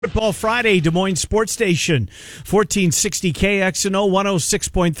Football Friday, Des Moines Sports Station, 1460 KXNO,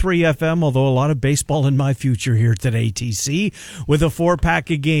 106.3 FM, although a lot of baseball in my future here today, TC, with a 4-pack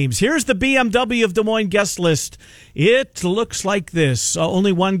of games. Here's the BMW of Des Moines guest list. It looks like this.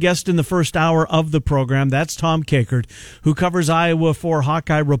 Only one guest in the first hour of the program. That's Tom Kakert, who covers Iowa for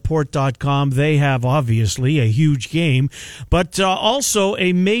HawkeyeReport.com. They have, obviously, a huge game, but also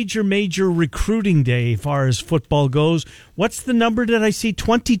a major recruiting day as far as football goes. What's the number that I see?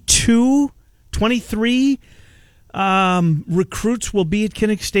 22, 23 recruits will be at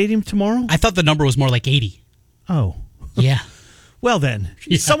Kinnick Stadium tomorrow? I thought the number was more like 80. Oh. Yeah. Well then,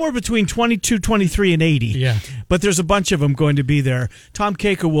 somewhere between 22, 23, and 80. Yeah. But there's a bunch of them going to be there. Tom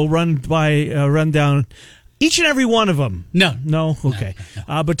Kakert will run down each and every one of them. No? Okay.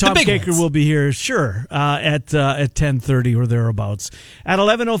 No. But Tom Kakert will be here, sure, at 10:30 or thereabouts. At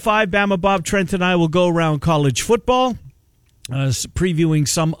 11:05, Bama Bob, Trent, and I will go around college football, previewing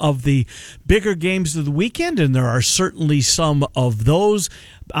some of the bigger games of the weekend, and there are certainly some of those.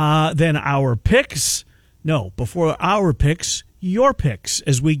 Then our picks. No, before our picks, your picks,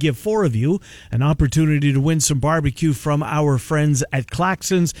 as we give four of you an opportunity to win some barbecue from our friends at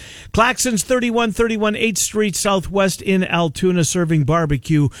Claxons. Claxons, 3131 8th Street Southwest in Altoona, serving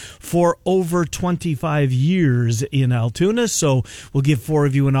barbecue for over 25 years in Altoona. So we'll give four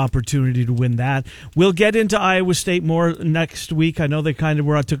of you an opportunity to win that. We'll get into Iowa State more next week. I know they kind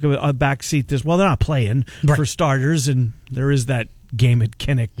of took a back seat this. Well, they're not playing for starters, and there is that game at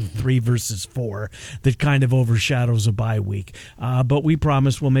Kinnick, 3 versus 4, that kind of overshadows a bye week. But we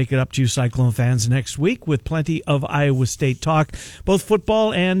promise we'll make it up to you Cyclone fans next week with plenty of Iowa State talk, both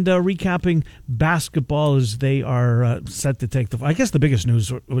football and recapping basketball as they are set to take I guess the biggest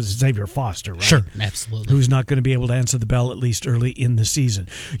news was Xavier Foster, right? Sure, absolutely. Who's not going to be able to answer the bell at least early in the season.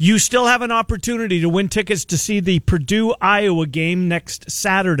 You still have an opportunity to win tickets to see the Purdue-Iowa game next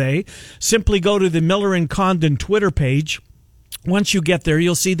Saturday. Simply go to the Miller and Condon Twitter page. Once you get there,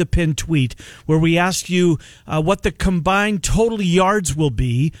 you'll see the pinned tweet where we ask you what the combined total yards will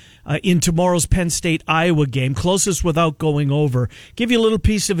be in tomorrow's Penn State-Iowa game, closest without going over. Give you a little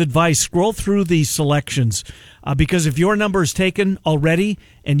piece of advice. Scroll through these selections because if your number is taken already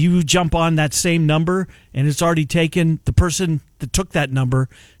and you jump on that same number and it's already taken, the person that took that number,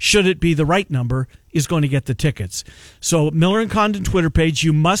 should it be the right number, is going to get the tickets. So Miller and Condon Twitter page,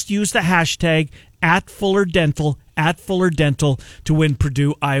 you must use the hashtag @FullerDental to win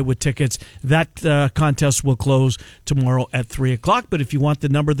Purdue Iowa tickets. That contest will close tomorrow at 3 o'clock. But if you want the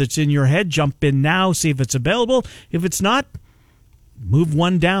number that's in your head, jump in now, see if it's available. If it's not, move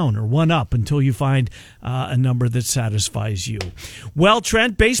one down or one up until you find a number that satisfies you. Well,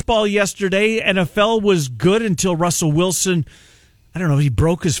 Trent, baseball yesterday, NFL was good until Russell Wilson, I don't know if he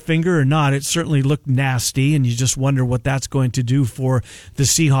broke his finger or not. It certainly looked nasty, and you just wonder what that's going to do for the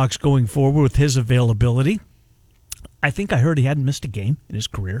Seahawks going forward with his availability. I think I heard he hadn't missed a game in his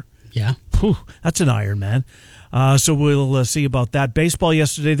career. Yeah. Whew, that's an iron, man. So we'll see about that. Baseball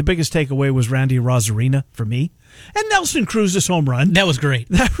yesterday, the biggest takeaway was Randy Rosarina for me. And Nelson Cruz's home run. That was great.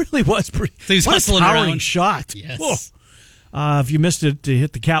 That really was pretty. So he's what a towering shot. Yes. If you missed it, to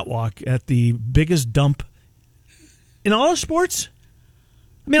hit the catwalk at the biggest dump in all of sports.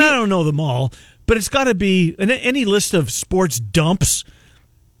 I mean, I don't know them all, but it's got to be in any list of sports dumps.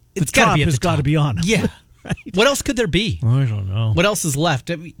 It's got to be. It's got to be on. Yeah. Right. What else could there be? I don't know. What else is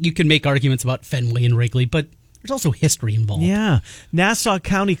left? I mean, you can make arguments about Fenway and Wrigley, but there's also history involved. Yeah. Nassau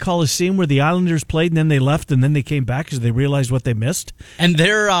County Coliseum, where the Islanders played, and then they left, and then they came back because they realized what they missed. And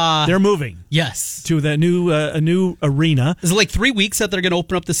they're moving. Yes. To the new arena. Is it like 3 weeks that they're going to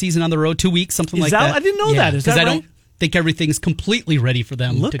open up the season on the road? 2 weeks, something like that? I didn't know that. Is that right? I don't think everything's completely ready for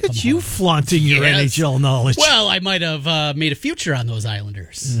them. Look to come at you home. flaunting your NHL knowledge. Well, I might have made a future on those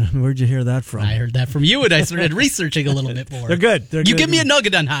Islanders. Where'd you hear that from? I heard that from you, and I started researching a little bit more. They're good. You give me a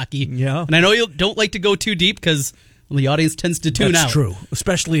nugget on hockey. Yeah. And I know you don't like to go too deep because the audience tends to tune out. That's true,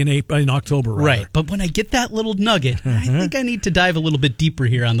 especially in October. Rather. Right, but when I get that little nugget, I think I need to dive a little bit deeper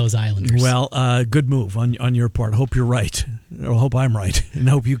here on those Islanders. Well, good move on your part. Hope you're right. Or hope I'm right, and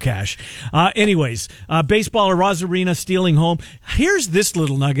hope you cash. Anyways, baseballer Rosarina stealing home. Here's this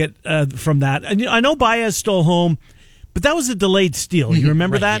little nugget from that. And I know Baez stole home, but that was a delayed steal. You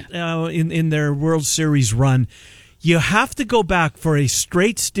remember right, that in their World Series run? You have to go back for a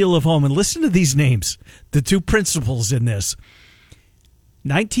straight steal of home. And listen to these names, the two principals in this.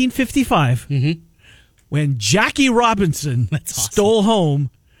 1955, when Jackie Robinson stole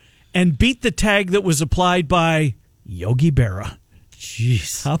home and beat the tag that was applied by Yogi Berra.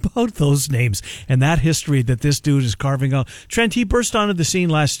 Jeez. How about those names and that history that this dude is carving out? Trent, he burst onto the scene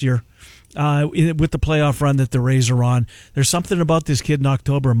last year with the playoff run that the Rays are on. There's something about this kid in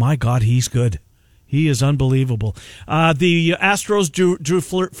October. My God, he's good. He is unbelievable. The Astros drew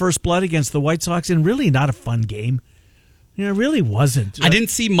first blood against the White Sox in really not a fun game. It really wasn't. I didn't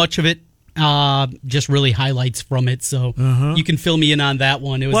see much of it. Just really highlights from it, so you can fill me in on that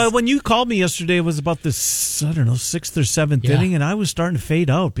one. Well, when you called me yesterday, it was about this, I don't know, 6th or 7th inning, and I was starting to fade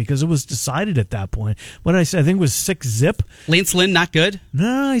out because it was decided at that point. What did I say? I think it was 6-zip. Lance Lynn, not good?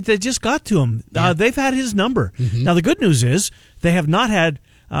 No, they just got to him. Yeah. They've had his number. Now, the good news is they have not had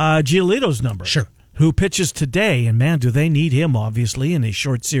Giolito's number. Sure. Who pitches today, and man, do they need him, obviously, in a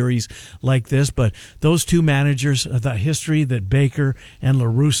short series like this. But those two managers, the history that Baker and La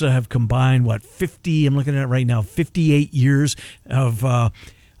Russa have combined, 50, I'm looking at it right now, 58 years of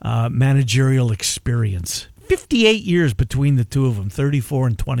managerial experience. 58 years between the two of them, 34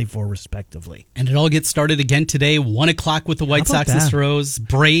 and 24 respectively. And it all gets started again today, 1 o'clock with the White Sox and Astros,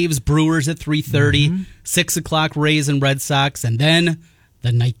 Braves, Brewers at 3:30, 6 o'clock Rays and Red Sox, and then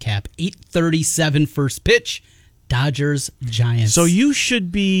the nightcap, 8:37 first pitch, Dodgers, Giants. So you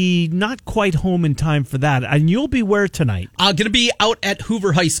should be not quite home in time for that. And you'll be where tonight? Going to be out at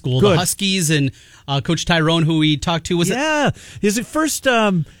Hoover High School. Good. The Hawkeyes and Coach Tyrone, who we talked to, was it? Is it first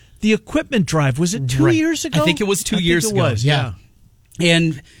the equipment drive? Was it 2 years ago? I think it was 2 years ago. Yeah.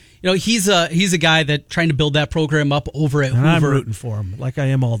 And he's a guy that trying to build that program up over at Hoover. I'm rooting for him, like I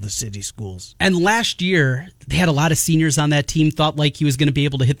am all the city schools. And last year, they had a lot of seniors on that team, thought like he was going to be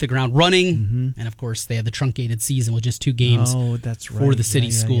able to hit the ground running. And, of course, they had the truncated season with just 2 games for the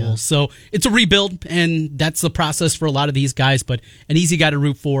city schools. So it's a rebuild, and that's the process for a lot of these guys. But an easy guy to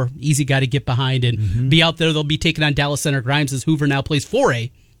root for, easy guy to get behind, and be out there. They'll be taking on Dallas Center Grimes as Hoover now plays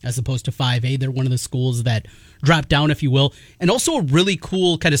 4A. As opposed to 5A. They're one of the schools that dropped down, if you will. And also a really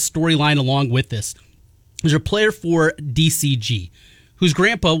cool kind of storyline along with this. There's a player for DCG whose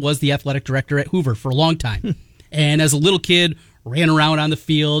grandpa was the athletic director at Hoover for a long time. And as a little kid, ran around on the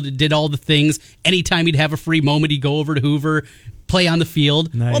field, did all the things. Anytime he'd have a free moment, he'd go over to Hoover, play on the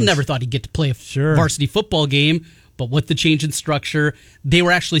field. Nice. Well, never thought he'd get to play a varsity football game. But with the change in structure, they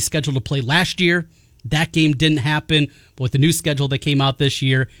were actually scheduled to play last year. That game didn't happen, but with the new schedule that came out this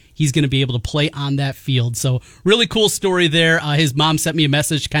year, he's going to be able to play on that field. So really cool story there. His mom sent me a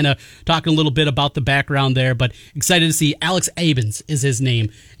message kind of talking a little bit about the background there, but excited to see Alex Abens is his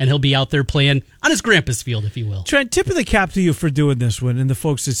name, and he'll be out there playing on his grandpa's field, if you will. Trent, tip of the cap to you for doing this one and the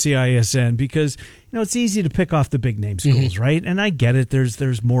folks at CISN, because it's easy to pick off the big name schools, right? And I get it.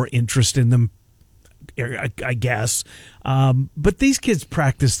 There's more interest in them, I guess. But these kids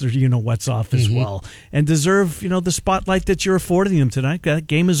practice their what's off as well and deserve, the spotlight that you're affording them tonight. That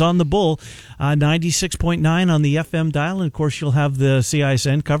game is on the Bull, 96.9 on the FM dial. And, of course, you'll have the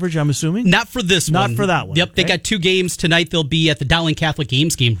CISN coverage, I'm assuming? Not for this one. Not for that one. Yep, okay. They got 2 games tonight. They'll be at the Dowling Catholic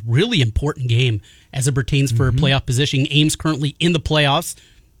Ames game. Really important game as it pertains for playoff positioning. Ames currently in the playoffs.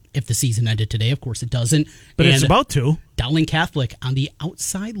 If the season ended today, of course it doesn't. But it's about to. Dowling Catholic on the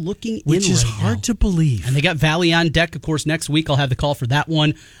outside looking in, which is hard to believe. And they got Valley on deck. Of course, next week I'll have the call for that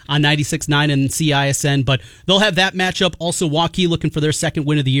one on 96.9 and CISN. But they'll have that matchup. Also, Waukee looking for their second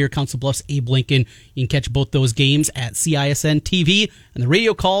win of the year. Council Bluffs, Abe Lincoln. You can catch both those games at CISN TV and the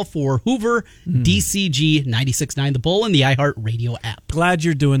radio call for Hoover, DCG 96.9 The Bull and the iHeart Radio app. Glad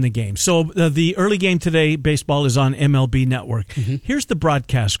you're doing the game. So the early game today, baseball, is on MLB Network. Here's the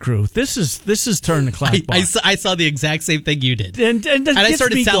broadcast crew. This is turn the clock. I saw the exact same thing you did, and I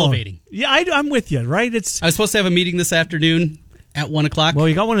started salivating. Yeah, I'm with you. Right? I was supposed to have a meeting this afternoon at 1 o'clock. Well,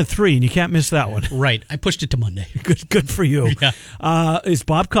 you got one at 3, and you can't miss that one. Right. I pushed it to Monday. Good for you. Yeah. It's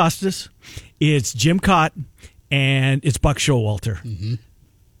Bob Costas, it's Jim Cott, and it's Buck Showalter.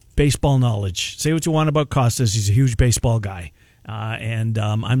 Baseball knowledge. Say what you want about Costas. He's a huge baseball guy. And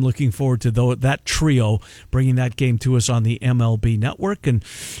I'm looking forward to that trio bringing that game to us on the MLB Network. And,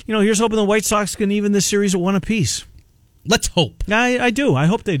 here's hoping the White Sox can even this series at 1 apiece. Let's hope. I do. I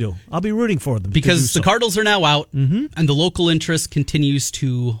hope they do. I'll be rooting for them. Because the Cardinals are now out, and the local interest continues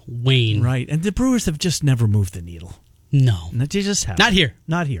to wane. Right. And the Brewers have just never moved the needle. No. They just haven't.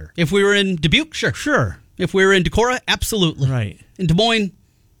 Not here. If If we were in Dubuque, sure. If we were in Decorah, absolutely. Right. In Des Moines,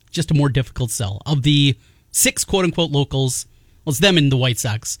 just a more difficult sell. Of the 6 quote-unquote locals, well, it's them and the White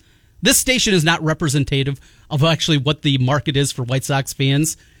Sox. This station is not representative of actually what the market is for White Sox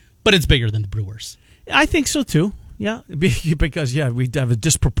fans, but it's bigger than the Brewers. I think so, too. Yeah, because, we have a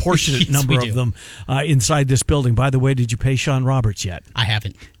disproportionate number of them inside this building. By the way, did you pay Sean Roberts yet? I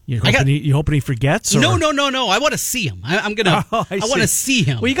haven't. You hoping he forgets? Or? No. I want to see him. I want to see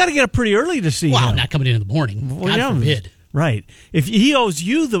him. Well, you got to get up pretty early to see him. Well, I'm not coming in the morning. God forbid. Right. If he owes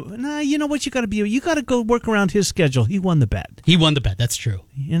you you know what you got to be? You got to go work around his schedule. He won the bet. That's true.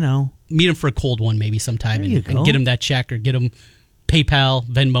 You know, meet him for a cold one maybe sometime and get him that check or get him PayPal,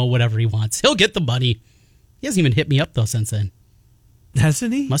 Venmo, whatever he wants. He'll get the money. He hasn't even hit me up though since then.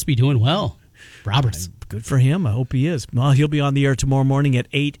 Hasn't he? Must be doing well. Roberts. Good for him. I hope he is. Well, he'll be on the air tomorrow morning at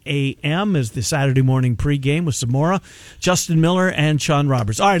 8 a.m. as the Saturday morning pregame with Zamora, Justin Miller, and Sean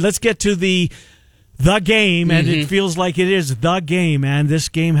Roberts. All right, let's get to the game, and it feels like it is the game, and this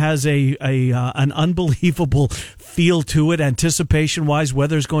game has an unbelievable feel to it, anticipation-wise.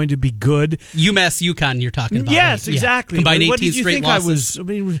 Weather's going to be good. UMass UConn you're talking about. Yes, right? Exactly. Combined 18 what did you straight think losses.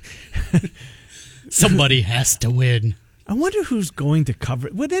 Somebody has to win. I wonder who's going to cover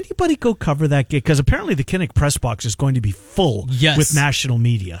it. Would anybody go cover that game? Because apparently the Kinnick press box is going to be full with national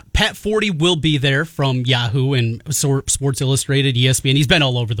media. Pat Forty will be there from Yahoo and Sports Illustrated, ESPN. He's been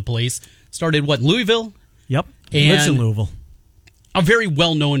all over the place. Started, Louisville? Yep. He lives in Louisville. A very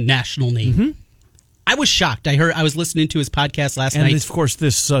well-known national name. Mm-hmm. I was shocked. I was listening to his podcast last night. And, of course,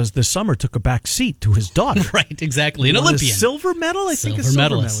 this summer took a back seat to his daughter. Right, exactly. An Olympian. Silver medal? I think a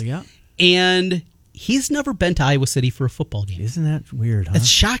silver medal, yeah. And he's never been to Iowa City for a football game. Isn't that weird, huh? That's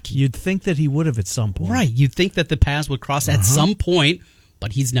shocking. You'd think that he would have at some point. Right. You'd think that the paths would cross at some point,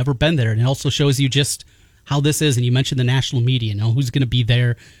 but he's never been there. And it also shows you just how this is. And you mentioned the national media. Who's going to be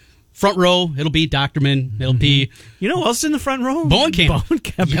there. Front row, it'll be Doctorman. It'll be... You know who else in the front row?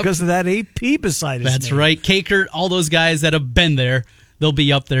 Bowenkamp. Because of that AP beside his That's name. right. Kakert, all those guys that have been there, they'll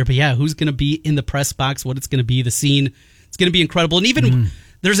be up there. But yeah, who's going to be in the press box, what it's going to be, the scene. It's going to be incredible. And even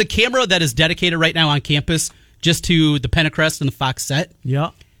there's a camera that is dedicated right now on campus just to the Pentecost and the Fox set.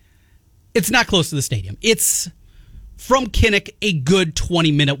 Yeah. It's not close to the stadium. It's from Kinnick a good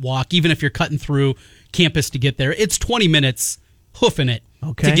 20-minute walk, even if you're cutting through campus to get there. It's 20 minutes hoofing it.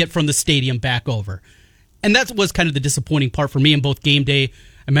 To get from the stadium back over. And that was kind of the disappointing part for me in both game day.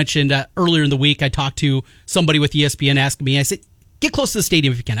 I mentioned earlier in the week, I talked to somebody with ESPN asking me, I said, get close to the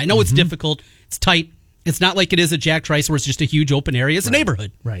stadium if you can. I know it's difficult. It's tight. It's not like it is at Jack Trice where it's just a huge open area. It's a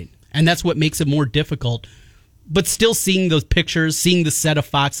neighborhood. Right. And that's what makes it more difficult. But still seeing those pictures, seeing the set of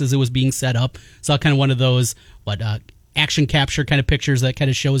Fox as it was being set up, saw kind of one of those action capture kind of pictures that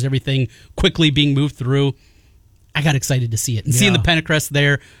kind of shows everything quickly being moved through. I got excited to see it. And seeing the Pentecost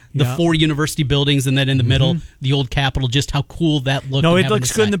there, the 4 university buildings, and then in the middle, the old Capitol, just how cool that looked. No, it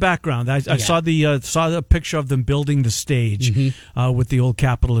looks good in the background. I saw the picture of them building the stage with the old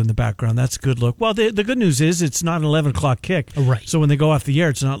Capitol in the background. That's a good look. Well, the good news is it's not an 11 o'clock kick. Right. So when they go off the air,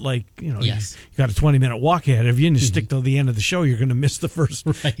 it's not like, you got a 20-minute walk ahead of you and you stick till the end of the show, you're going to miss the first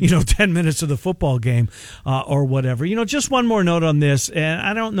 10 minutes of the football game or whatever. Just one more note on this, and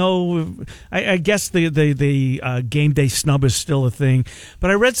I don't know, I guess the game day snub is still a thing, but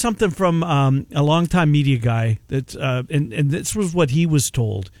I read something from a longtime media guy that, and this was what he was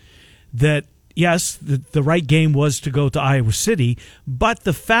told, that yes, the right game was to go to Iowa City, but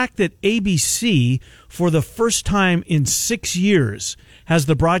the fact that ABC, for the first time in 6 years, has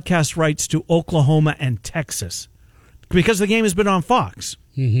the broadcast rights to Oklahoma and Texas, because the game has been on Fox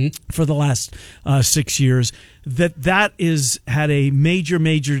for the last 6 years, that is had a major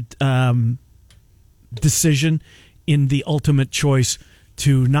decision in the ultimate choice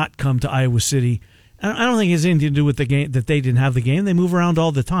to not come to Iowa City. I don't think it has anything to do with the game, that they didn't have the game. They move around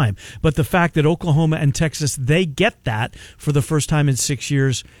all the time. But the fact that Oklahoma and Texas, they get that for the first time in 6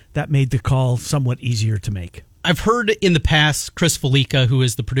 years, that made the call somewhat easier to make. I've heard in the past, Chris Felica, who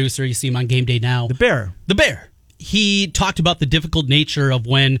is the producer, you see him on Game Day now. The Bear. He talked about the difficult nature of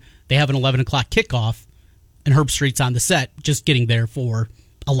when they have an 11 o'clock kickoff and Herb Street's on the set, just getting there for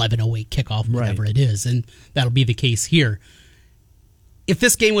 11:08 kickoff, whatever it is. And that'll be the case here. If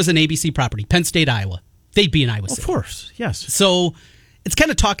this game was an ABC property, Penn State, Iowa, they'd be in Iowa City. Of course, yes. So it's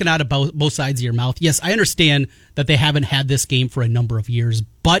kind of talking out of both sides of your mouth. Yes, I understand that they haven't had this game for a number of years,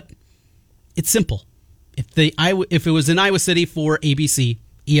 but it's simple. If it was in Iowa City for ABC,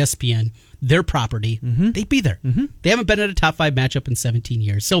 ESPN, their property, they'd be there. They haven't been at a top 5 matchup in 17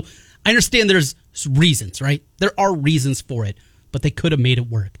 years. So I understand there's reasons, right? There are reasons for it, but they could have made it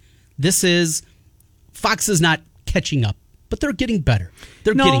work. Fox is not catching up, but they're getting better.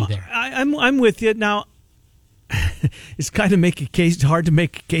 They're getting there. I'm with you. Now, it's kind of hard to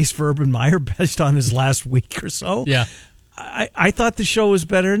make a case for Urban Meyer based on his last week or so. Yeah. I thought the show was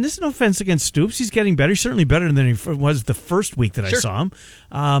better, and this is no offense against Stoops. He's getting better. He's certainly better than he was the first week that I saw him.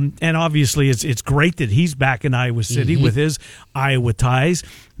 And obviously, it's great that he's back in Iowa City with his Iowa ties,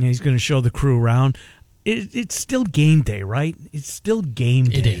 and he's going to show the crew around. It's still game day, right? It's still game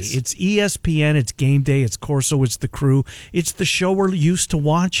day. It is. It's ESPN, it's game day, it's Corso, it's the crew. It's the show we're used to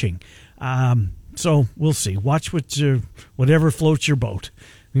watching. So we'll see. Watch whatever floats your boat.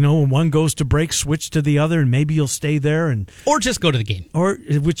 When one goes to break, switch to the other, and maybe you'll stay there, or just go to the game, or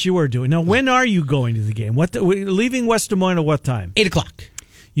which you are doing. Now, when are you going to the game? Leaving West Des Moines at what time? 8:00.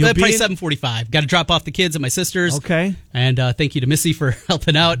 Probably 7:45. Got to drop off the kids at my sister's. Okay. And thank you to Missy for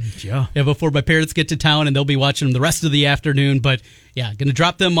helping out. Yeah. Before my parents get to town, and they'll be watching them the rest of the afternoon. But yeah, going to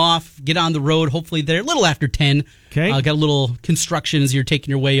drop them off, get on the road. Hopefully they're a little after 10. Okay. Got a little construction as you're taking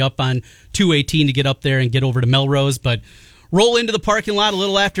your way up on 218 to get up there and get over to Melrose. But roll into the parking lot a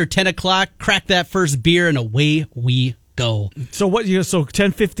little after 10 o'clock, crack that first beer, and away we go. So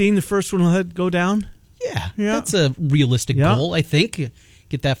 10:15, the first one will go down? Yeah. That's a realistic goal, I think.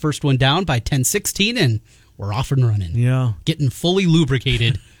 Get that first one down by 10:16, and we're off and running. Yeah. Getting fully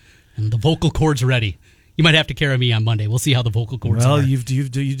lubricated, and the vocal cords ready. You might have to carry me on Monday. We'll see how the vocal cords are. Well, you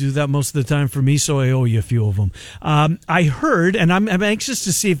do that most of the time for me, so I owe you a few of them. I heard, and I'm anxious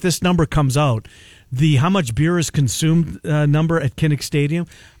to see if this number comes out, the how much beer is consumed number at Kinnick Stadium.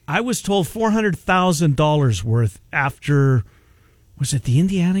 I was told $400,000 worth after, was it the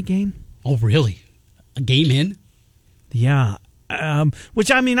Indiana game? Oh, really? A game in? Yeah.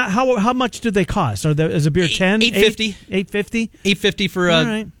 Which, I mean, how much do they cost? Is a beer 10? $8.50. $8.50? $8.50 for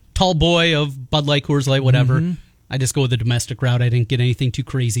a tall boy of Bud Light, Coors Light, whatever. Mm-hmm. I just go with the domestic route. I didn't get anything too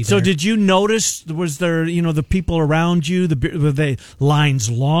crazy there. So did you notice, was there, the people around you, were they lines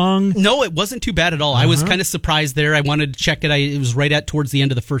long? No, it wasn't too bad at all. I was kind of surprised there. I wanted to check it. It was right towards the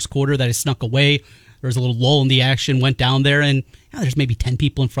end of the first quarter that I snuck away. There was a little lull in the action, went down there, and there's maybe 10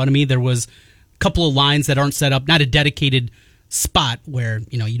 people in front of me. There was a couple of lines that aren't set up, not a dedicated spot where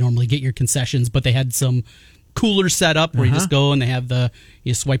you normally get your concessions, but they had some coolers set up where you just go and they have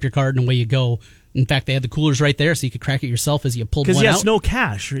you swipe your card and away you go. In fact, they had the coolers right there, so you could crack it yourself as you pulled one out. Because it's no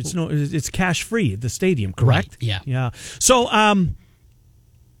cash. It's cash free at the stadium, correct? Right, yeah. So,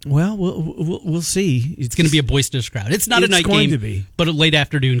 well, we'll see. It's going to be a boisterous crowd. It's not a night game, to be. But a late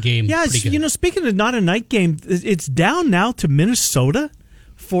afternoon game. Yeah, speaking of not a night game, it's down now to Minnesota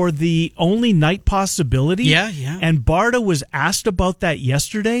for the only night possibility. Yeah. And Barta was asked about that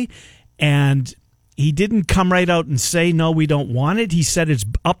yesterday, and he didn't come right out and say, no, we don't want it. He said it's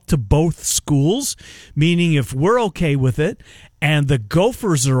up to both schools, meaning if we're okay with it and the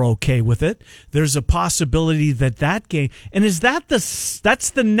Gophers are okay with it, there's a possibility that game, and that's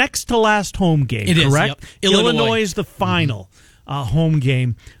the next to last home game, it correct? Is, yep. Illinois is the final home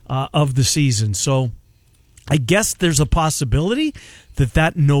game of the season. So I guess there's a possibility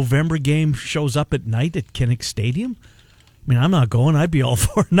that November game shows up at night at Kinnick Stadium. I mean, I'm not going. I'd be all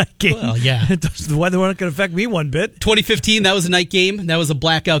for a night game. Well, yeah. The weather wasn't going to affect me one bit. 2015, that was a night game. That was a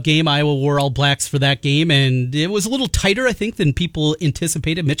blackout game. Iowa wore all blacks for that game, and it was a little tighter, I think, than people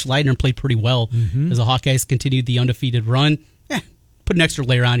anticipated. Mitch Leitner played pretty well as the Hawkeyes continued the undefeated run. Put an extra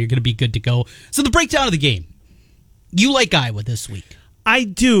layer on, you're going to be good to go. So the breakdown of the game. You like Iowa this week. I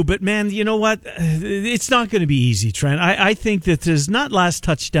do, but man, you know what? It's not going to be easy, Trent. I think that there's not last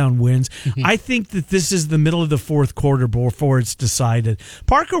touchdown wins. I think that this is the middle of the fourth quarter before it's decided.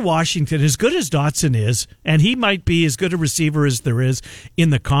 Parker Washington, as good as Dotson is, and he might be as good a receiver as there is in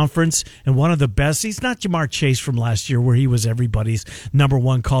the conference, and one of the best. He's not Jamar Chase from last year, where he was everybody's number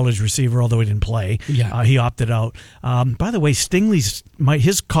one college receiver, although he didn't play. Yeah. He opted out. By the way, Stingley's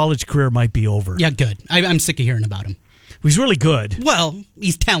his college career might be over. Yeah, good. I'm sick of hearing about him. He's really good. Well,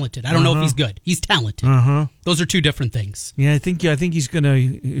 he's talented. I don't know if he's good. He's talented. Those are two different things. Yeah, I think he's going to.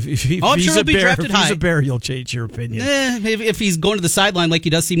 If he'll be drafted high. If he's a bear, you'll change your opinion. If he's going to the sideline like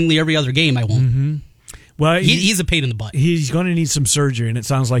he does seemingly every other game, I won't. Well, he's a pain in the butt. He's going to need some surgery, and it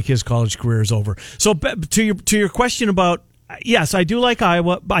sounds like his college career is over. So, to your question about, yes, I do like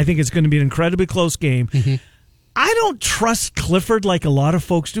Iowa. But I think it's going to be an incredibly close game. I don't trust Clifford like a lot of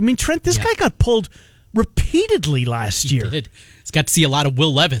folks do. I mean, Trent, this guy got pulled repeatedly last year. He did. He's got to see a lot of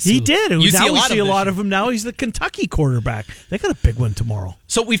Will Levis. He did. You see a lot of him now. He's the Kentucky quarterback. They got a big one tomorrow.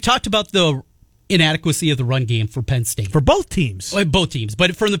 So we've talked about the inadequacy of the run game for Penn State. For both teams. Both teams.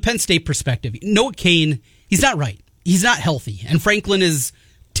 But from the Penn State perspective, Noah Cain, he's not right. He's not healthy. And Franklin has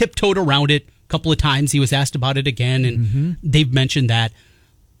tiptoed around it a couple of times. He was asked about it again, and they've mentioned that.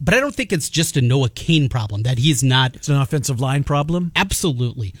 But I don't think it's just a Noah Cain problem, that he's not. It's an offensive line problem?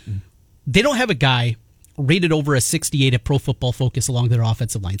 Absolutely. They don't have a guy rated over a 68 at Pro Football Focus along their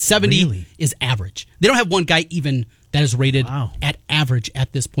offensive line. 70 is average. They don't have one guy even that is rated at average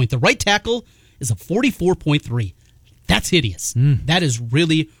at this point. The right tackle is a 44.3. That's hideous. That is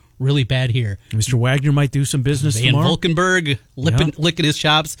really, really bad here. Mr. Wagner might do some business tomorrow. And Volkenberg licking his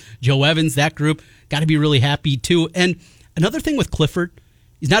chops. Joe Evans, that group, got to be really happy too. And another thing with Clifford,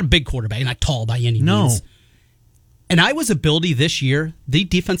 he's not a big quarterback. He's not tall by any means. And Iowa's ability this year, the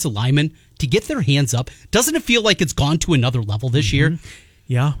defensive linemen, to get their hands up, doesn't it feel like it's gone to another level this year?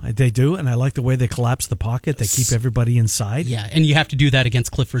 Yeah, they do, and I like the way they collapse the pocket. They keep everybody inside. Yeah, and you have to do that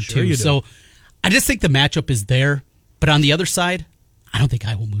against Clifford, Sure too. you do. So I just think the matchup is there. But on the other side, I don't think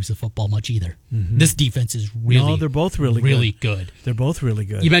Iowa moves the football much either. This defense is really, they're both really good. They're both really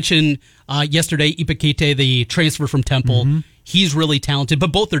good. You mentioned yesterday Ipekete, the transfer from Temple. He's really talented,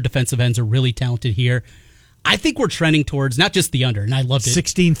 but both their defensive ends are really talented here. I think we're trending towards not just the under, and I loved it.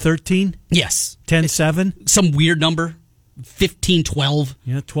 16-13? Yes. 10-7? Some weird number. 15-12.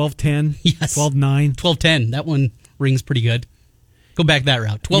 Yeah, 12-10. Yes. 12-9. 12-10. That one rings pretty good. Go back that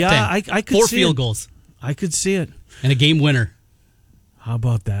route. 12-10. Yeah, I could 4 see field it. goals. I could see it. And a game winner. How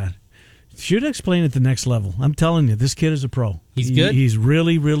about that? Should explain at the next level. I'm telling you, this kid is a pro. He's good? He's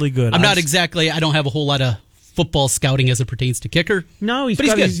really, really good. I don't have a whole lot of football scouting as it pertains to kicker. No, but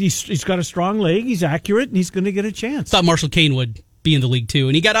he's good. He's got a strong leg. He's accurate, and he's going to get a chance. Thought Marshall Kane would be in the league too,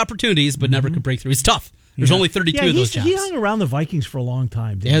 and he got opportunities, but never could break through. He's tough. There's only 32 of those jobs. He hung around the Vikings for a long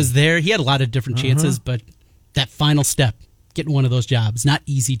time. He had a lot of different chances, but that final step, getting one of those jobs, not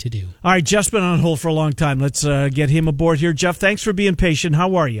easy to do. All right, Jeff's been on hold for a long time. Let's get him aboard here. Jeff, thanks for being patient.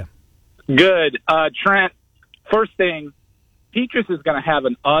 How are you? Good. Trent, first thing, Petrus is going to have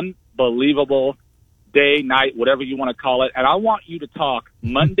an unbelievable day, night, whatever you want to call it, and I want you to talk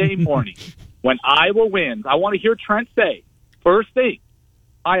Monday morning when Iowa wins. I want to hear Trent say, first thing,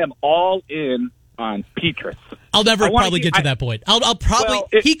 I am all in on Petrus. I'll never probably get to that point. I'll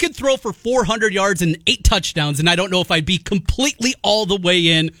probably he could throw for 400 yards and 8 touchdowns, and I don't know if I'd be completely all the way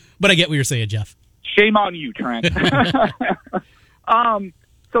in, but I get what you're saying, Jeff. Shame on you, Trent.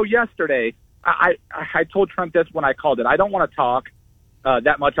 So yesterday, I told Trent this when I called it. I don't want to talk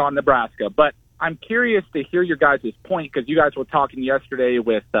that much on Nebraska, but I'm curious to hear your guys' point because you guys were talking yesterday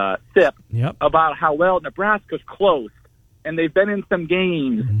with Sip about how, well, Nebraska's close, and they've been in some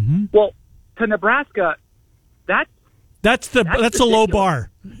games. Well, to Nebraska, that's a low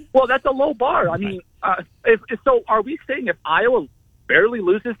bar. Well, that's a low bar. I mean, so are we saying if Iowa barely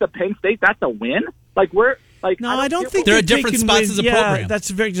loses to Penn State, that's a win? Like we're like no, I don't think they're at different spots as a program. That's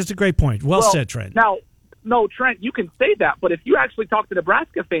a great point. Well said, Trent. Now, no, Trent, you can say that, but if you actually talk to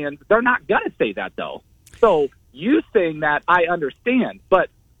Nebraska fans, they're not gonna say that though. So you saying that, I understand, but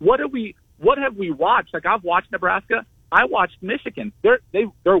what have we watched? Like I've watched Nebraska. I watched Michigan.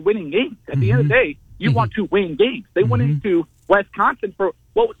 They're winning games. At the end of the day, you want to win games. They went into Wisconsin for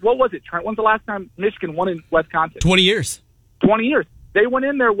what was it, Trent? When's the last time Michigan won in Wisconsin? 20 years. 20 years. They went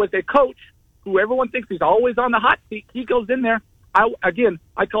in there with a coach who everyone thinks he's always on the hot seat. He goes in there. I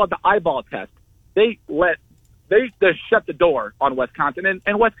call it the eyeball test. They just shut the door on Wisconsin,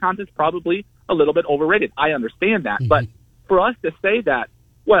 and Wisconsin's probably a little bit overrated. I understand that, but for us to say that,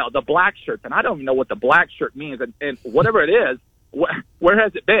 well, the black shirts, and I don't even know what the black shirt means, and whatever it is, where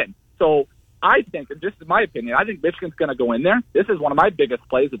has it been? So I think, and this is my opinion, I think Michigan's going to go in there. This is one of my biggest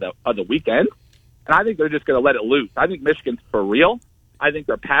plays of the weekend, and I think they're just going to let it loose. I think Michigan's for real. I think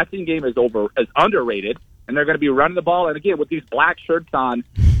their passing game is underrated, and they're going to be running the ball. And again, with these black shirts on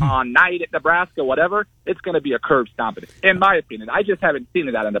night at Nebraska, whatever, it's going to be a curb stomping. In my opinion, I just haven't seen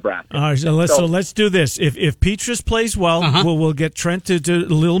it out of Nebraska. All right, so let's do this. If Petrus plays well, we'll get Trent to do a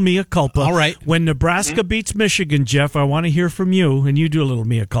little mea culpa. All right. When Nebraska beats Michigan, Jeff, I want to hear from you, and you do a little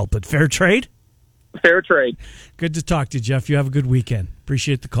mea culpa. Fair trade? Fair trade. Good to talk to you, Jeff. You have a good weekend.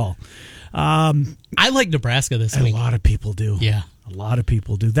 Appreciate the call. I like Nebraska this week. A lot of people do. Yeah. A lot of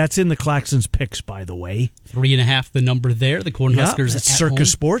people do. That's in the Claxons picks, by the way. 3.5, the number there. The Cornhuskers at Circus home.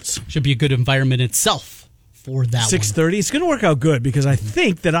 Sports. Should be a good environment itself for that 6:30. It's going to work out good because I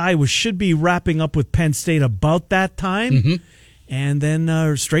think that Iowa should be wrapping up with Penn State about that time. And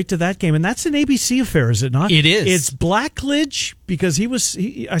then straight to that game. And that's an ABC affair, is it not? It is. It's Blackledge because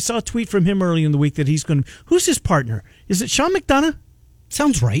I saw a tweet from him early in the week that he's going to... Who's his partner? Is it Sean McDonough?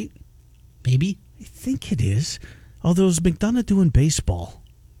 Sounds right. Maybe. I think it is. Although is McDonough doing baseball?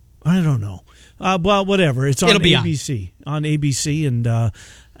 I don't know. Well, whatever. It's on ABC. On ABC, and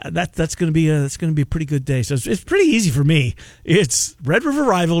that's going to be a pretty good day. So it's pretty easy for me. It's Red River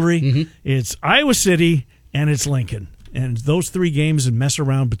Rivalry, it's Iowa City, and it's Lincoln. And those 3 games and mess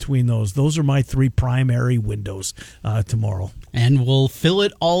around between those. Those are my 3 primary windows tomorrow. And we'll fill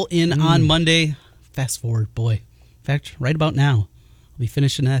it all in on Monday. Fast forward, boy. In fact, right about now, I'll be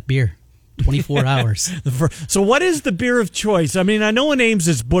finishing that beer. 24 hours. So what is the beer of choice? I mean, I know in Ames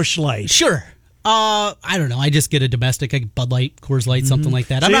it's Busch Light. Sure. I don't know. I just get a domestic, like Bud Light, Coors Light, something like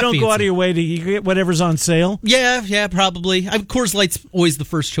that. So you don't go out of your way to get whatever's on sale? Yeah, probably. Coors Light's always the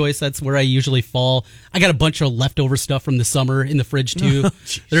first choice. That's where I usually fall. I got a bunch of leftover stuff from the summer in the fridge too.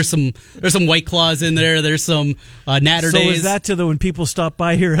 There's some White Claws in there. There's some Natter Days. So is that to when people stop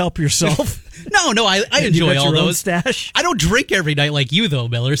by here, help yourself? No, I enjoy all those. Stash? I don't drink every night like you though,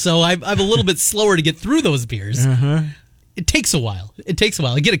 Miller. So I'm a little bit slower to get through those beers. It takes a while.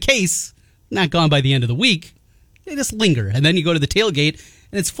 I get a case. Not gone by the end of the week. They just linger. And then you go to the tailgate,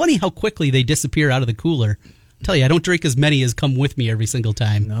 and it's funny how quickly they disappear out of the cooler. I tell you, I don't drink as many as come with me every single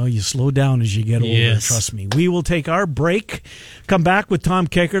time. No, you slow down as you get older, trust me. We will take our break, come back with Tom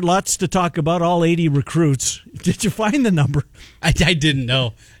Kakert. Lots to talk about, all 80 recruits. Did you find the number? I didn't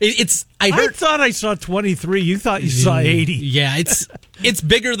know. I thought I saw 23. You thought you saw 80. Yeah, it's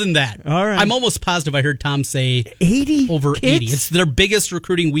bigger than that. All right. I'm almost positive I heard Tom say 80 over kids? 80. It's their biggest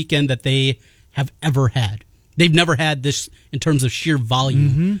recruiting weekend that they have ever had. They've never had this in terms of sheer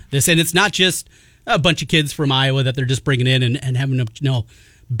volume. And it's not just a bunch of kids from Iowa that they're just bringing in and having them,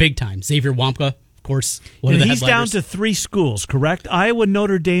 big time. Xavier Wampka, of course. He's down to 3 schools, correct? Iowa,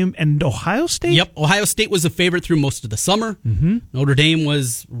 Notre Dame, and Ohio State? Yep. Ohio State was a favorite through most of the summer. Notre Dame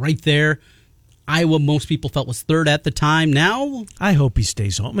was right there. Iowa, most people felt was third at the time. Now, I hope he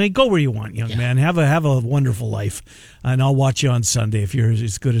stays home. I mean, go where you want, young man. Have a wonderful life, and I'll watch you on Sunday if you're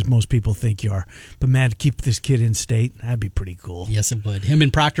as good as most people think you are. But man, keep this kid in state. That'd be pretty cool. Yes, it would. Him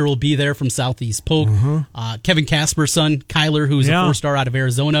and Proctor will be there from Southeast Polk. Kevin Casper's son, Kyler, who's a 4-star out of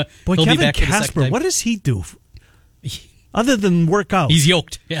Arizona. Boy, he'll Kevin be back Casper, what does he do other than work out? He's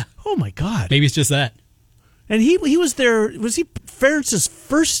yoked. Yeah. Oh my God. Maybe it's just that. And he was there. Was he Ferentz's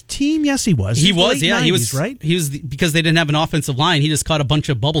first team? Yes, he was. He was. Yeah, 90s, he was. Right. He was because they didn't have an offensive line. He just caught a bunch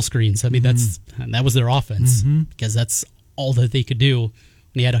of bubble screens. I mean, that was their offense because that's all that they could do. And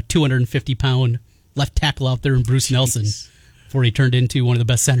he had a 250-pound left tackle out there in Bruce Nelson before he turned into one of the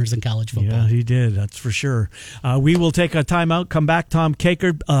best centers in college football. Yeah, he did. That's for sure. We will take a timeout, come back. Tom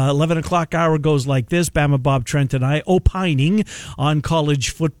Kakert, 11 o'clock hour goes like this. Bama Bob Trent and I opining on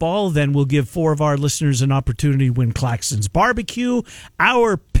college football. Then we'll give 4 of our listeners an opportunity to win Claxton's Barbecue.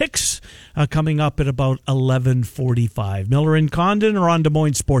 Our picks coming up at about 11:45. Miller and Condon are on Des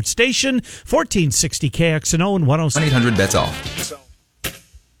Moines Sports Station, 1460 KXNO and 106. 1-800-BETS-OFF.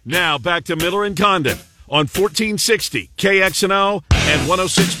 Now back to Miller and Condon on 1460 KXNO and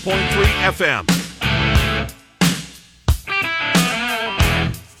 106.3 FM.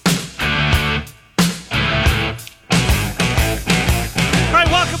 All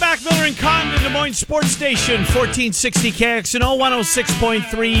right, welcome back, Miller and Condon, Des Moines Sports Station, 1460 KXNO,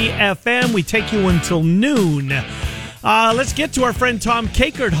 106.3 FM. We take you until noon. Let's get to our friend Tom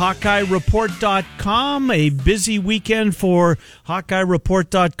Kakert, HawkeyeReport.com. A busy weekend for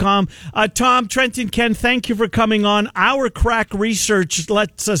HawkeyeReport.com. Tom, Trenton, Ken, thank you for coming on. Our crack research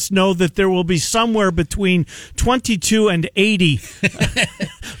lets us know that there will be somewhere between 22 and 80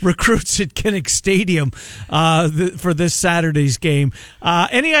 recruits at Kinnick Stadium for this Saturday's game.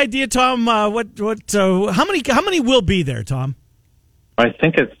 Any idea, Tom? How many will be there, Tom? I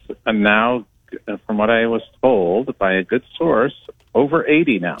think it's now, from what I was told by a good source, over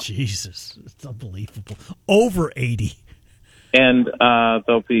 80 now. Jesus, it's unbelievable. Over 80. And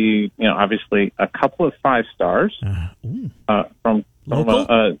there'll be, obviously a couple of 5-stars from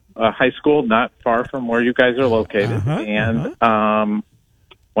a high school not far from where you guys are located.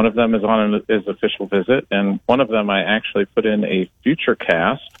 One of them is on his official visit, and one of them I actually put in a future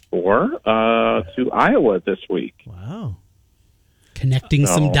cast for to Iowa this week. Wow. Connecting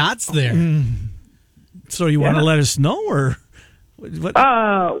some dots there. So you want to let us know, or what?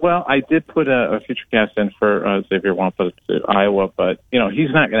 Well, I did put a future cast in for Xavier Wampka to Iowa, but he's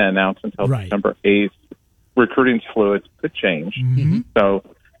not going to announce until December 8th. Recruiting's fluid, could change. So,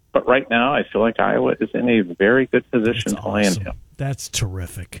 but right now, I feel like Iowa is in a very good position to land him. That's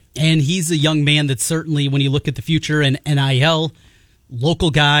terrific. And he's a young man that certainly, when you look at the future and NIL,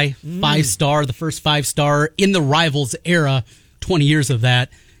 local guy, 5-star, the first 5-star in the Rivals era. 20 years of that,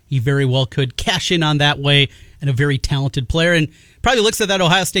 he very well could cash in on that way, and a very talented player, and probably looks at that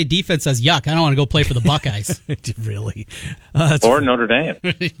Ohio State defense as, yuck, I don't want to go play for the Buckeyes. Really? Or Notre Dame.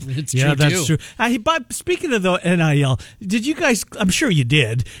 It's true, that's too. True. Bob, speaking of the NIL, did you guys, I'm sure you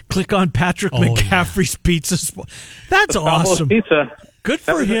did, click on Patrick McCaffrey's pizza spot? That's awesome. Pizza. Good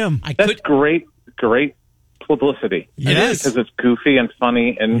for him. That's great publicity. It is. Because it's goofy and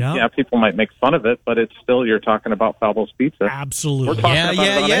funny, and people might make fun of it, but it's still, you're talking about Falbo's Pizza. Absolutely.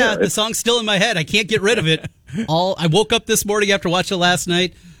 Yeah. The song's still in my head. I can't get rid of it. I woke up this morning after watching it last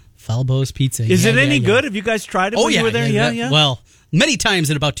night. Falbo's Pizza. Is it any good? Have you guys tried it when you were there? Yeah. Well, many times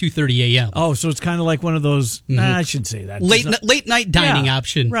at about 2:30 a.m. Oh, so it's kind of like one of those, I shouldn't say that. Late night dining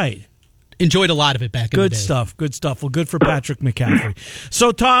option. Right. Enjoyed a lot of it back in the day. Good stuff. Well, good for Patrick McCaffrey.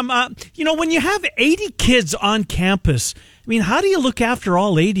 So, Tom, when you have 80 kids on campus, I mean, how do you look after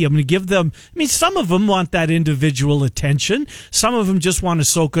all 80? I'm going to give them, some of them want that individual attention. Some of them just want to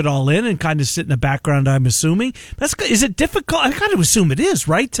soak it all in and kind of sit in the background, I'm assuming. Is it difficult? I kind of assume it is,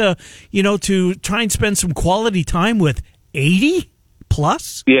 right? To try and spend some quality time with 80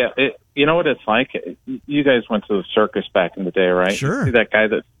 plus? Yeah, you know what it's like? You guys went to the circus back in the day, right? Sure. See that guy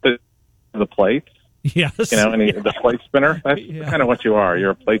that the plates? Yes. The plate spinner? That's kind of what you are. You're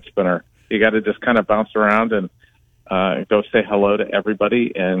a plate spinner. You got to just kind of bounce around and go say hello to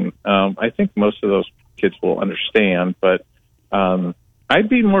everybody. And I think most of those kids will understand, but I'd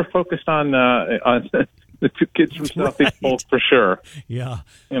be more focused on the two kids from Southeast Polk for sure. Yeah.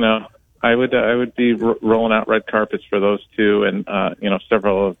 I would be rolling out red carpets for those two and,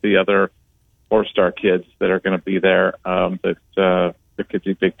 several of the other 4-star kids that are going to be there that could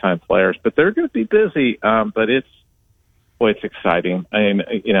be big-time players. But they're going to be busy, but it's exciting. I mean,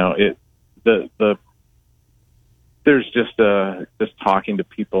 there's just talking to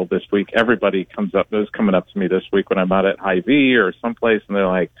people this week. Everybody was coming up to me this week when I'm out at Hy-Vee or someplace, and they're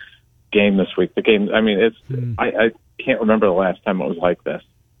like, game this week. The game, I mean, I can't remember the last time it was like this.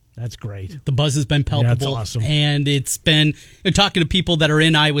 That's great. The buzz has been palpable. That's awesome. And it's been, talking to people that are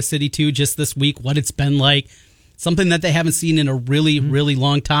in Iowa City, too, just this week, what it's been like. Something that they haven't seen in a really, really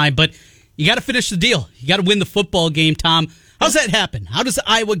long time. But you got to finish the deal. You got to win the football game, Tom. How's that happen? How does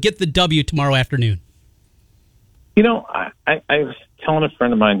Iowa get the W tomorrow afternoon? I was telling a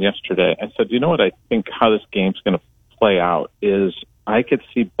friend of mine yesterday, I said, what I think how this game's going to play out is I could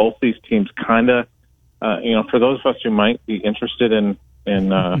see both these teams kind of, for those of us who might be interested in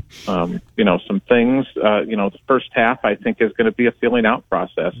some things, the first half I think is going to be a feeling out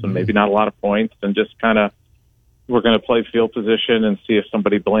process and maybe not a lot of points and just kind of, we're going to play field position and see if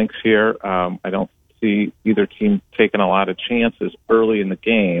somebody blinks here. I don't see either team taking a lot of chances early in the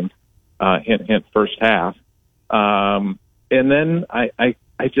game, hint first half. And then I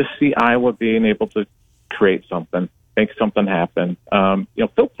just see Iowa being able to create something, make something happen.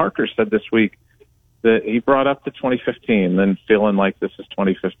 Phil Parker said this week that he brought up to 2015, then feeling like this is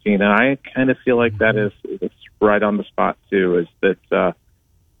 2015. And I kind of feel like it's right on the spot too, is that,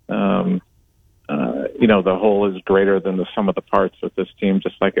 the whole is greater than the sum of the parts with this team,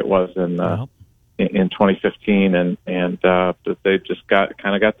 just like it was in 2015. And that they've just got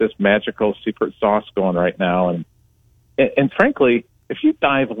this magical secret sauce going right now. And frankly, if you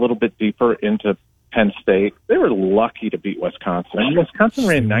dive a little bit deeper into Penn State, they were lucky to beat Wisconsin. I mean, Wisconsin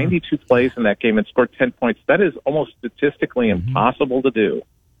ran 92 plays in that game and scored 10 points. That is almost statistically impossible to do.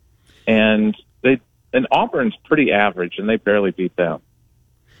 And Auburn's pretty average, and they barely beat them.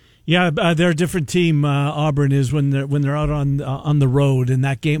 Yeah, they're a different team. Auburn is when they're out on the road in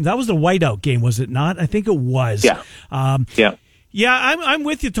that game. That was the whiteout game, was it not? I think it was. Yeah. Yeah. Yeah, I'm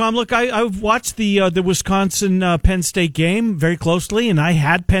with you, Tom. Look, I've watched the Wisconsin Penn State game very closely, and I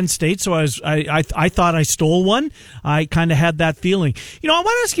had Penn State, so I thought I stole one. I kind of had that feeling. I want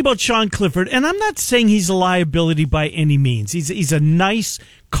to ask you about Sean Clifford, and I'm not saying he's a liability by any means. He's a nice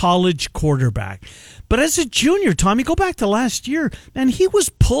college quarterback. But as a junior, Tom, you go back to last year, man, he was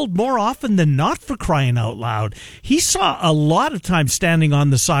pulled more often than not, for crying out loud. He saw a lot of time standing on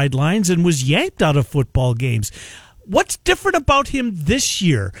the sidelines and was yanked out of football games. What's different about him this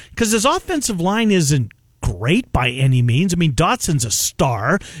year? Because his offensive line isn't great by any means. I mean, Dotson's a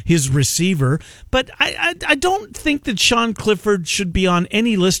star, his receiver, but I don't think that Sean Clifford should be on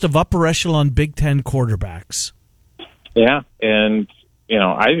any list of upper echelon Big Ten quarterbacks. Yeah, and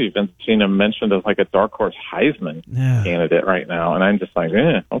I've even seen him mentioned as like a dark horse Heisman candidate right now, and I'm just like,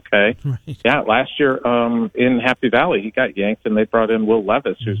 okay. Right. Yeah, last year in Happy Valley, he got yanked, and they brought in Will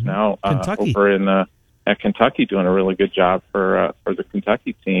Levis, who's now over in at Kentucky doing a really good job for the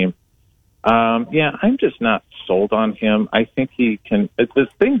Kentucky team. I'm just not sold on him. I think he can. The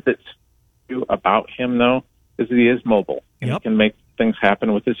thing that's new about him, though, is that he is mobile. Yep. He can make things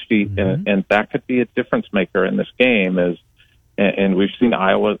happen with his feet, and that could be a difference maker in this game. And we've seen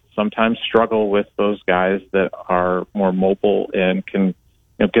Iowa sometimes struggle with those guys that are more mobile and can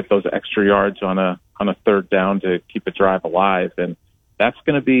get those extra yards on a third down to keep a drive alive, and that's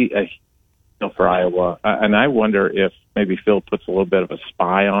going to be for Iowa. And I wonder if maybe Phil puts a little bit of a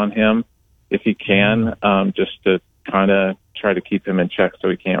spy on him, if he can, just to kind of try to keep him in check so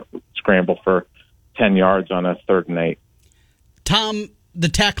he can't scramble for 10 yards on a 3rd and 8. Tom, the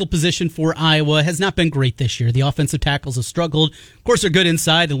tackle position for Iowa has not been great this year. The offensive tackles have struggled. Of course, they're good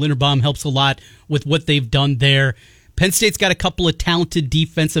inside, and Linderbaum helps a lot with what they've done there. Penn State's got a couple of talented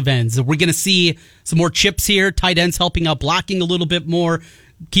defensive ends. We're going to see some more chips here, tight ends helping out blocking a little bit more,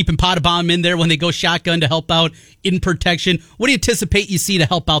 keeping Pottebaum in there when they go shotgun to help out in protection. What do you anticipate you see to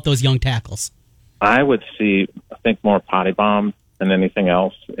help out those young tackles? I would see, I think, more Pottebaum than anything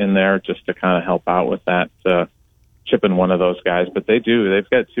else in there just to kind of help out with that, chipping one of those guys. But they do. They've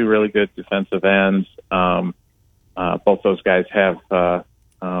got two really good defensive ends. Both those guys have, I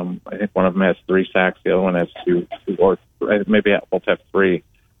think one of them has 3 sacks. The other one has 2 or maybe both have 3.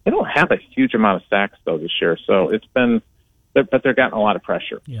 They don't have a huge amount of sacks, though, this year. So it's been, but they're getting a lot of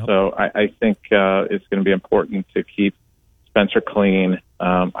pressure. Yep. So I think it's going to be important to keep Spencer clean.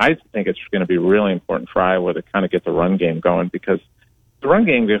 I think it's going to be really important for Iowa to kind of get the run game going, because the run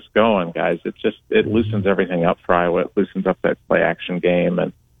game gets going, guys. It loosens everything up for Iowa. It loosens up that play action game,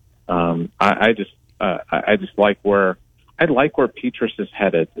 and I just like where Petrus is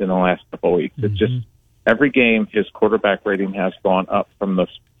headed in the last couple of weeks. It's just every game his quarterback rating has gone up from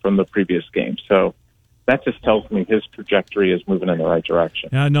the previous game. So that just tells me his trajectory is moving in the right direction.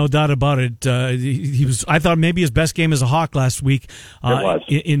 Yeah, no doubt about it. He was. I thought maybe his best game as a Hawk last week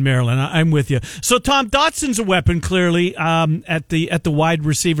in Maryland. I'm with you. So Tom, Dotson's a weapon clearly at the wide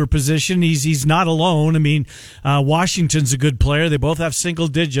receiver position. He's not alone. I mean, Washington's a good player. They both have single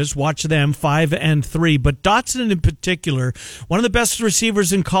digits. Watch them, 5 and 3. But Dotson in particular, one of the best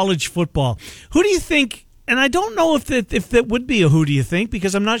receivers in college football. Who do you think? And I don't know if that would be a who do you think,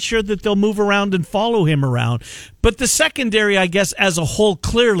 because I'm not sure that they'll move around and follow him around. But the secondary, I guess, as a whole,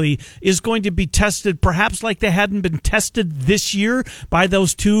 clearly is going to be tested perhaps like they hadn't been tested this year by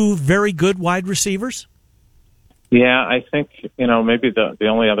those two very good wide receivers. Yeah, I think, maybe the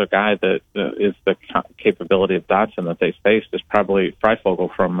only other guy that is the capability of Dotson that they faced is probably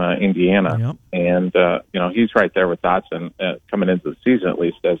Freifogel from Indiana. Yep. And, he's right there with Dotson coming into the season, at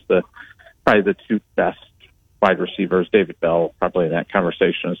least, as probably the 2 best wide receivers. David Bell probably in that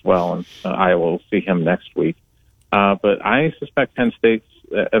conversation as well, and Iowa will see him next week. But I suspect Penn State's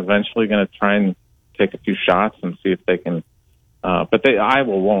eventually going to try and take a few shots and see if they can. But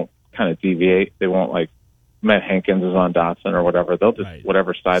Iowa won't kind of deviate. They won't, like Matt Hankins is on Dotson or whatever. They'll just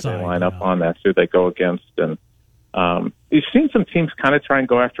whatever side they line up on, that's who they go against. And you've seen some teams kind of try and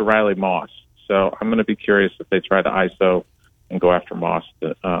go after Riley Moss. So I'm going to be curious if they try to ISO and go after Moss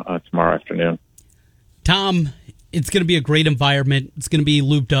tomorrow afternoon. Tom, it's going to be a great environment. It's going to be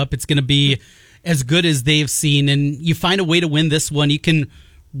lubed up. It's going to be as good as they've seen. And you find a way to win this one, you can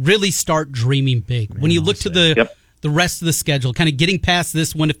really start dreaming big. When you look to the rest of the schedule, kind of getting past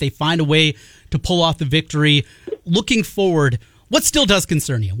this one, if they find a way to pull off the victory, looking forward, what still does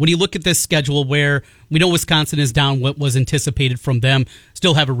concern you? When you look at this schedule where we know Wisconsin is down what was anticipated from them,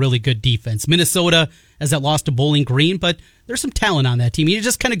 still have a really good defense. Minnesota has that loss to Bowling Green, but there's some talent on that team. You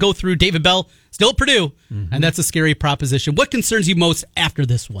just kind of go through David Bell, still at Purdue, and that's a scary proposition. What concerns you most after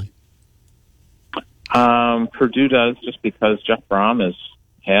this one? Purdue does, just because Jeff Brom has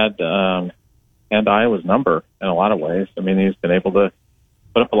had Iowa's number in a lot of ways. I mean, he's been able to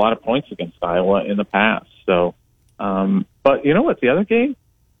put up a lot of points against Iowa in the past. So, but you know what? The other game,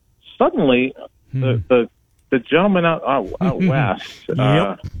 suddenly the gentleman out west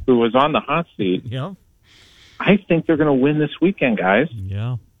who was on the hot seat. Yeah. I think they're going to win this weekend, guys.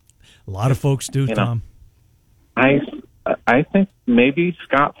 Yeah, a lot of folks do, Tom. I think maybe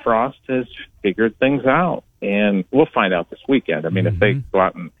Scott Frost has figured things out, and we'll find out this weekend. I mean, if they go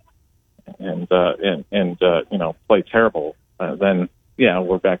out and play terrible, then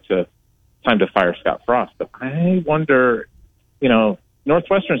we're back to time to fire Scott Frost. But I wonder,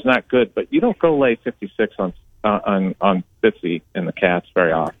 Northwestern's not good, but you don't go lay 56 on Fitzy in the Cats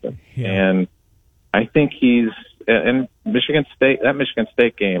very often, and I think and Michigan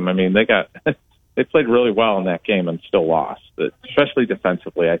State game. I mean, they played really well in that game and still lost, especially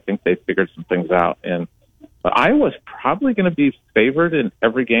defensively. I think they figured some things out, and Iowa's probably going to be favored in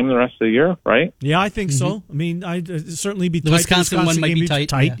every game the rest of the year, right? Yeah, I think so. I mean, I'd certainly be tight. The Wisconsin one might be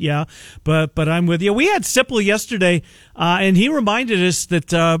tight. Yeah. But I'm with you. We had Sipple yesterday, and he reminded us that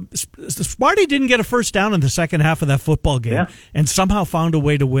Smarty didn't get a first down in the second half of that football game and somehow found a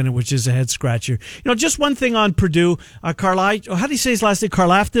way to win it, which is a head-scratcher. Just one thing on Purdue. How do you say his last name?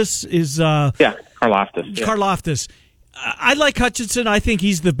 Karlaftis is... Karlaftis. Yeah. Karlaftis. I like Hutchinson. I think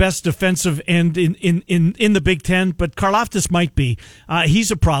he's the best defensive end in the Big Ten, but Karlaftis might be. He's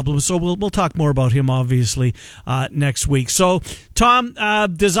a problem, so we'll talk more about him, obviously, next week. So, Tom,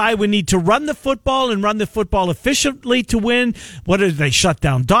 does Iowa need to run the football and run the football efficiently to win? What do they shut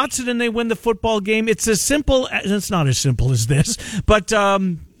down Dotson and they win the football game? It's not as simple as this, but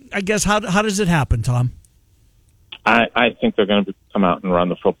I guess how does it happen, Tom? I think they're going to come out and run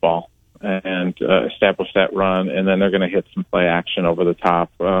the football. and establish that run, and then they're going to hit some play action over the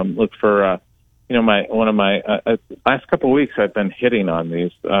top. Look for one of my last couple of weeks I've been hitting on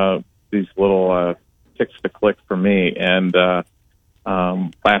these little ticks to click for me, and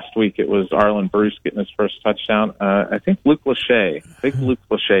last week it was Arlen Bruce getting his first touchdown. I think Luke Lachey, big Luke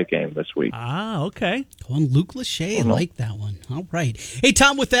Lachey game this week. Ah, okay. Go on, Luke Lachey. I like that one. All right. Hey,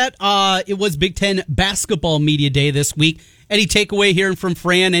 Tom, with that, it was Big Ten Basketball Media Day this week. Any takeaway hearing from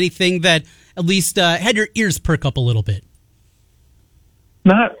Fran? Anything that at least had your ears perk up a little bit?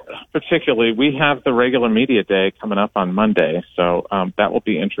 Not particularly. We have the regular media day coming up on Monday, so that will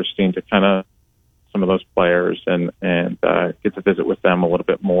be interesting to kind of some of those players and get to visit with them a little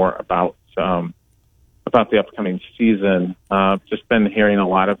bit more about the upcoming season. Just been hearing a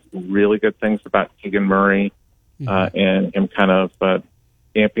lot of really good things about Keegan Murray and him kind of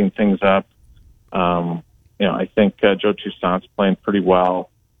amping things up. I think Joe Toussaint's playing pretty well.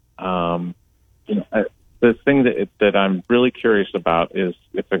 The thing that I'm really curious about is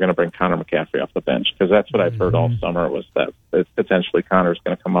if they're going to bring Connor McCaffrey off the bench, because that's what I've heard all summer was that potentially Connor's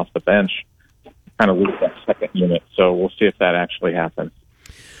going to come off the bench, kind of lose that second unit. So we'll see if that actually happens.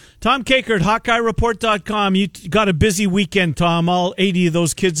 Tom Kakert, HawkeyeReport.com. You got a busy weekend, Tom. All 80 of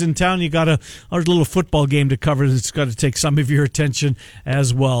those kids in town. You got a little football game to cover that's got to take some of your attention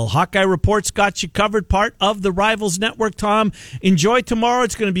as well. Hawkeye Report's got you covered, part of the Rivals Network, Tom. Enjoy tomorrow.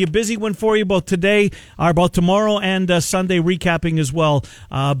 It's going to be a busy one for you both tomorrow and Sunday, recapping as well.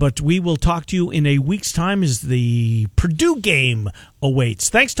 But we will talk to you in a week's time as the Purdue game awaits.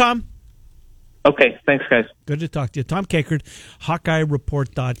 Thanks, Tom. Okay, thanks, guys. Good to talk to you. Tom Kakert,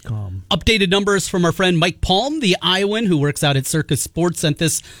 HawkeyeReport.com. Updated numbers from our friend Mike Palm, the Iowan who works out at Circus Sports, sent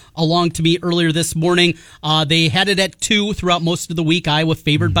this along to me earlier this morning. They had it at 2 throughout most of the week. Iowa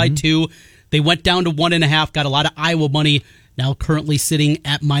favored by 2. They went down to 1.5, got a lot of Iowa money. Now currently sitting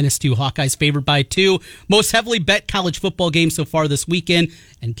at -2. Hawkeyes favored by 2. Most heavily bet college football game so far this weekend,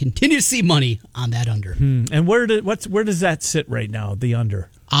 and continue to see money on that under. And where does that sit right now, the under?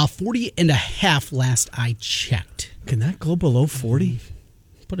 40.5 last I checked. Can that go below 40?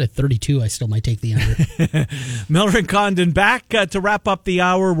 But at 32, I still might take the under. Miller and Condon back to wrap up the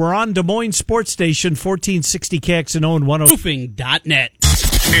hour. We're on Des Moines Sports Station, 1460 KXNO and 10. Roofing.net.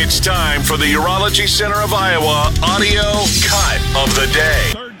 It's time for the Urology Center of Iowa audio cut of the day.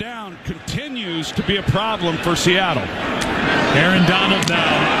 Third down continues to be a problem for Seattle. Aaron Donald now.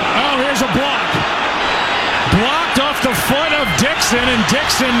 Oh, here's a block. Blocked off the foot of Dixon, and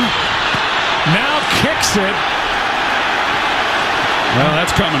Dixon now kicks it. Well,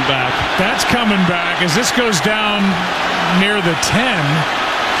 that's coming back. That's coming back as this goes down near the 10.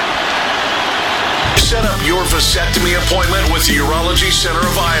 Set up your vasectomy appointment with the Urology Center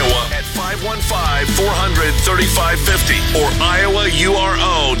of Iowa at 515-400-3550 or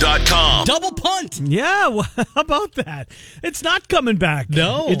iowauro.com. Double punt. Yeah, well, how about that? It's not coming back.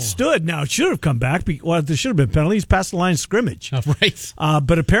 No. It stood. Now, it should have come back. Well, there should have been penalties past the line of scrimmage. Right.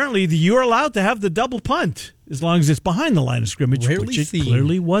 But apparently, you're allowed to have the double punt as long as it's behind the line of scrimmage, which it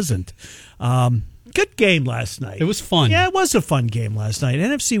clearly wasn't. Good game last night. It was fun. Yeah, it was a fun game last night.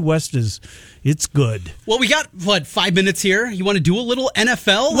 NFC West it's good. Well, we got, 5 minutes here? You want to do a little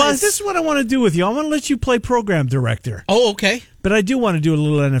NFL? Well, this is what I want to do with you. I want to let you play program director. Oh, okay. But I do want to do a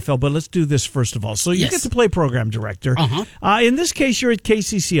little NFL, but let's do this first of all. So you get to play program director. In this case, you're at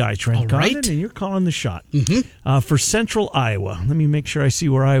KCCI, Trent Condon, and you're calling the shot for Central Iowa. Let me make sure I see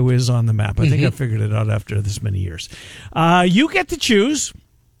where Iowa is on the map. I think I figured it out after this many years. You get to choose.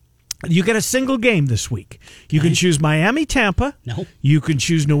 You get a single game this week. You can choose Miami, Tampa. No. You can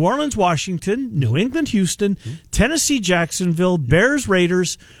choose New Orleans, Washington, New England, Houston, Tennessee, Jacksonville, Bears,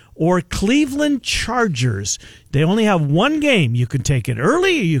 Raiders, or Cleveland Chargers. They only have one game. You can take it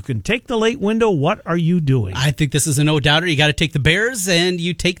early or you can take the late window. What are you doing? I think this is a no-doubter. You got to take the Bears, and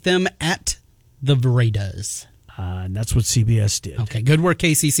you take them at the Raiders. And that's what CBS did. Okay, good work,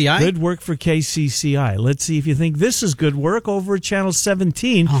 KCCI. Good work for KCCI. Let's see if you think this is good work over at Channel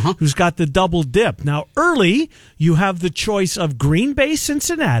 17, who's got the double dip. Now, early, you have the choice of Green Bay,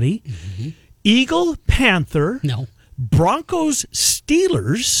 Cincinnati, Eagle, Panther, Broncos,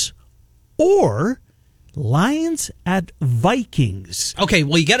 Steelers, or Lions at Vikings. Okay,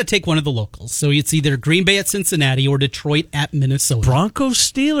 well, you got to take one of the locals. So it's either Green Bay at Cincinnati or Detroit at Minnesota. Broncos,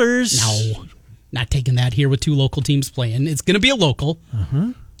 Steelers. No. Not taking that here with two local teams playing. It's going to be a local.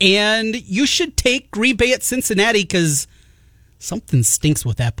 And you should take Green Bay at Cincinnati because something stinks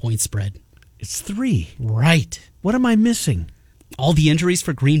with that point spread. It's 3. Right. What am I missing? All the injuries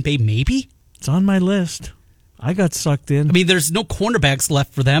for Green Bay, maybe? It's on my list. I got sucked in. I mean, there's no cornerbacks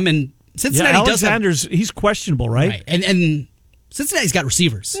left for them, and Cincinnati Alexander's, he's questionable, right? And Cincinnati's got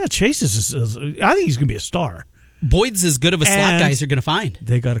receivers. Yeah, Chase is I think he's going to be a star. Boyd's as good of a slot guy as you're going to find.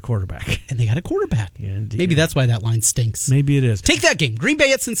 They got a quarterback. And they got a quarterback. Yeah, maybe that's why that line stinks. Maybe it is. Take that game. Green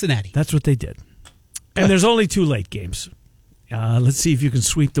Bay at Cincinnati. That's what they did. And there's only 2 late games. Let's see if you can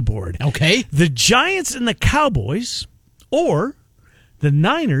sweep the board. Okay. The Giants and the Cowboys, or the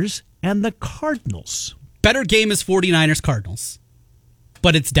Niners and the Cardinals. Better game is 49ers-Cardinals.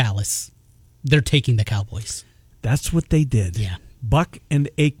 But it's Dallas. They're taking the Cowboys. That's what they did. Yeah. Buck and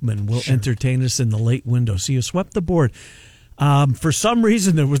Aikman will entertain us in the late window. So you swept the board. For some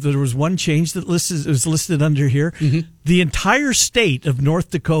reason, there was one change that was listed under here. Mm-hmm. The entire state of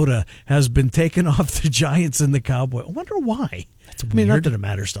North Dakota has been taken off the Giants and the Cowboys. I wonder why. That's weird. I mean, not that it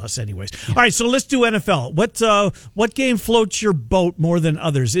matters to us anyways. Yeah. All right, so let's do NFL. What game floats your boat more than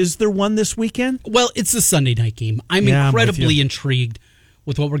others? Is there one this weekend? Well, it's the Sunday night game. I'm incredibly intrigued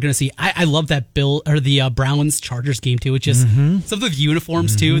with what we're going to see. I love that the Browns-Chargers game, too. It's just some of the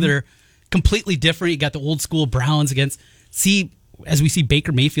uniforms, too, that are completely different. You got the old school Browns as we see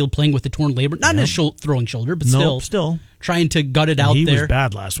Baker Mayfield playing with the torn labrum. Not in his throwing shoulder, but still trying to gut it out there. He was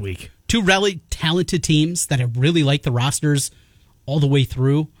bad last week. 2 really talented teams that I really like the rosters all the way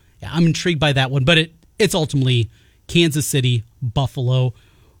through. Yeah, I'm intrigued by that one, but it's ultimately Kansas City, Buffalo.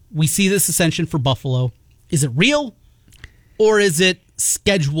 We see this ascension for Buffalo. Is it real or is it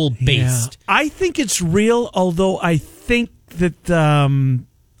schedule based? Yeah. I think it's real, although I think that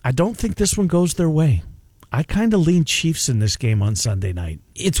I don't think this one goes their way. I kind of lean Chiefs in this game on Sunday night.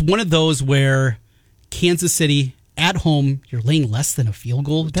 It's one of those where Kansas City at home, you're laying less than a field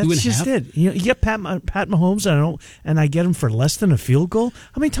goal. That's 2.5. just it. You get Pat Mahomes, and I get him for less than a field goal.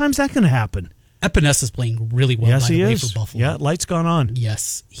 How many times is that going to happen? Epinesa is playing really well. Yes, by the way, is. For Buffalo. Yeah, light's gone on.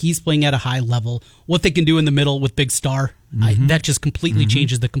 Yes, he's playing at a high level. What they can do in the middle with Big Star, that just completely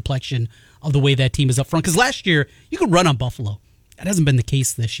changes the complexion of the way that team is up front. Because last year, you could run on Buffalo. That hasn't been the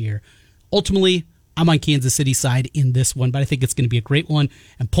case this year. Ultimately, I'm on Kansas City side in this one, but I think it's going to be a great one.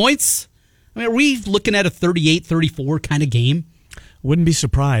 And points, I mean, are we looking at a 38-34 kind of game? Wouldn't be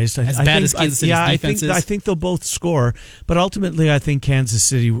surprised. As bad as Kansas City's defense is? I think they'll both score, but ultimately I think Kansas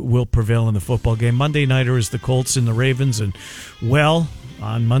City will prevail in the football game. Monday nighter is the Colts and the Ravens, and, well,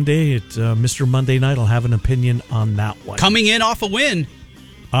 on Monday, Mr. Monday Night will have an opinion on that one. Coming in off a win.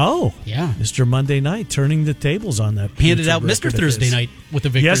 Oh, yeah. Mr. Monday Night turning the tables on that. Handed out Mr. Thursday Night with a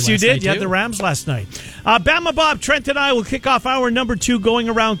victory. Yes, you did. Night, You had too. the Rams last night. Bama Bob, Trent, and I will kick off hour number 2 going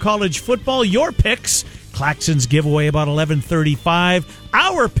around college football. Your picks. Claxon's giveaway about 11:35.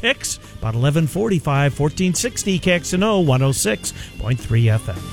 Our picks about 11:45. 1460 KXNO 106.3 FM.